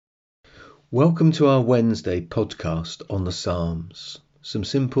Welcome to our Wednesday podcast on the Psalms, some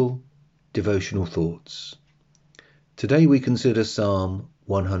simple devotional thoughts. Today we consider Psalm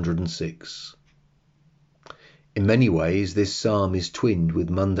 106. In many ways this psalm is twinned with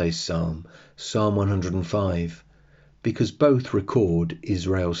Monday's psalm, Psalm 105, because both record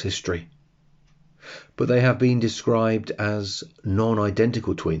Israel's history. But they have been described as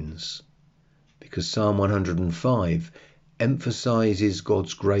non-identical twins, because Psalm 105 emphasizes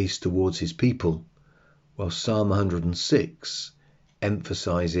God's grace towards his people, while Psalm 106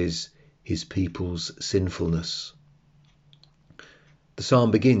 emphasizes his people's sinfulness. The psalm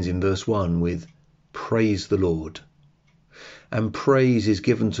begins in verse 1 with "Praise the Lord." And praise is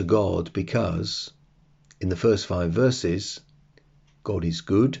given to God because, in the first 5 verses, God is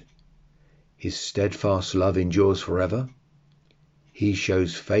good, his steadfast love endures forever, he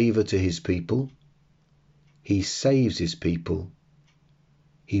shows favor to his people, he saves his people,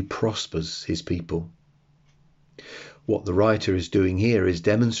 he prospers his people. What the writer is doing here is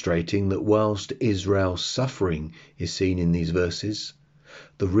demonstrating that whilst Israel's suffering is seen in these verses,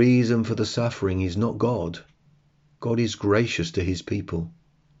 the reason for the suffering is not God. God is gracious to his people.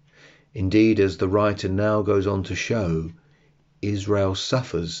 Indeed, as the writer now goes on to show, Israel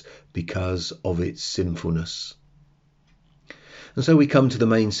suffers because of its sinfulness. And so we come to the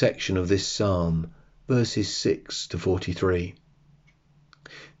main section of this psalm, verses 6 to 43.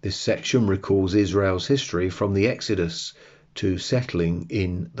 This section recalls Israel's history from the Exodus to settling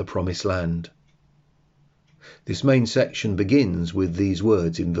in the Promised Land. This main section begins with these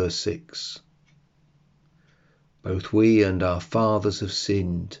words in verse 6. Both we and our fathers have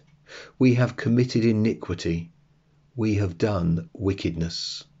sinned. We have committed iniquity. We have done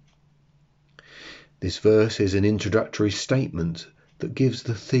wickedness. This verse is an introductory statement that gives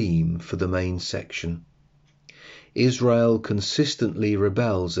the theme for the main section. Israel consistently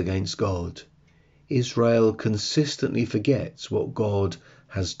rebels against God. Israel consistently forgets what God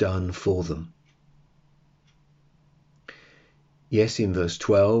has done for them. Yes, in verse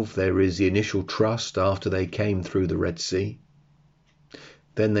 12 there is the initial trust after they came through the Red Sea.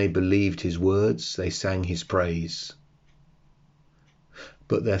 Then they believed his words, they sang his praise.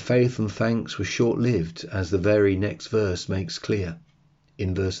 But their faith and thanks were short-lived, as the very next verse makes clear.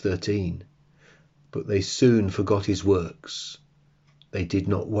 In verse 13, but they soon forgot his works. They did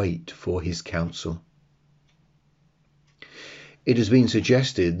not wait for his counsel. It has been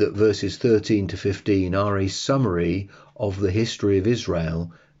suggested that verses 13 to 15 are a summary of the history of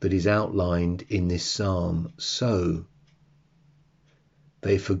Israel that is outlined in this psalm. So,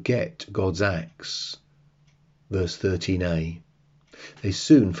 they forget God's acts. Verse 13a. They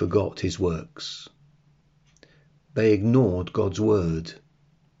soon forgot his works. They ignored God's word.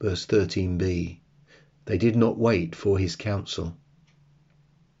 Verse 13b. They did not wait for his counsel.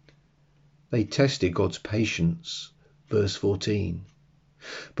 They tested God's patience. Verse 14.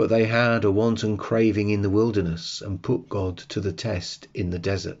 But they had a wanton craving in the wilderness and put God to the test in the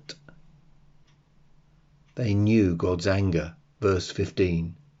desert. They knew God's anger. Verse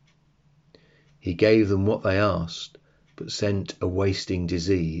 15. He gave them what they asked, but sent a wasting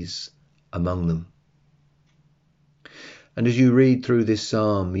disease among them. And as you read through this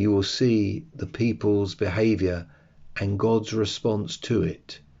psalm, you will see the people's behavior and God's response to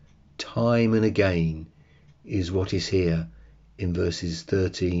it, time and again, is what is here in verses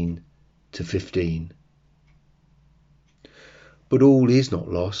 13 to 15. But all is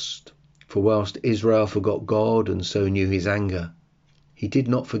not lost, for whilst Israel forgot God and so knew his anger, he did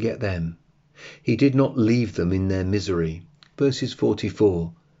not forget them. He did not leave them in their misery. Verses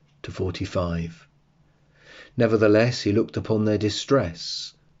 44 to 45. Nevertheless, he looked upon their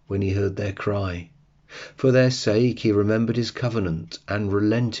distress when he heard their cry. For their sake he remembered his covenant and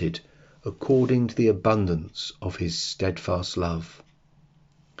relented according to the abundance of his steadfast love.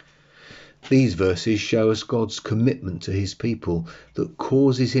 These verses show us God's commitment to his people that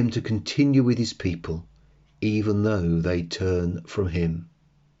causes him to continue with his people, even though they turn from him.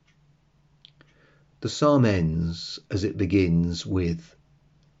 The psalm ends as it begins with,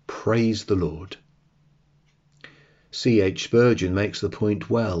 "Praise the Lord." C.H. Spurgeon makes the point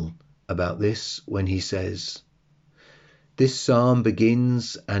well about this when he says, "This psalm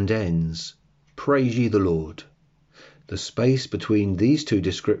begins and ends, praise ye the Lord." The space between these two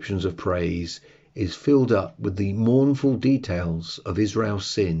descriptions of praise is filled up with the mournful details of Israel's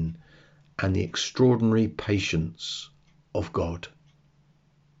sin and the extraordinary patience of God.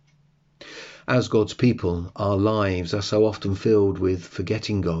 As God's people, our lives are so often filled with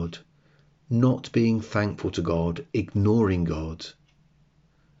forgetting God, not being thankful to God, ignoring God.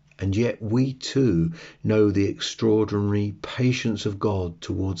 And yet we too know the extraordinary patience of God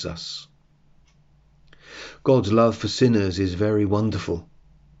towards us. God's love for sinners is very wonderful,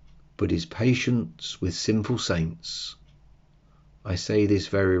 but his patience with sinful saints, I say this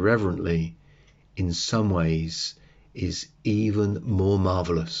very reverently, in some ways is even more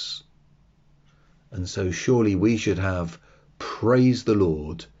marvelous. And so surely we should have praise the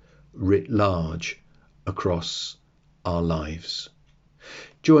Lord writ large across our lives.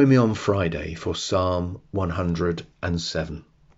 Join me on Friday for Psalm 107.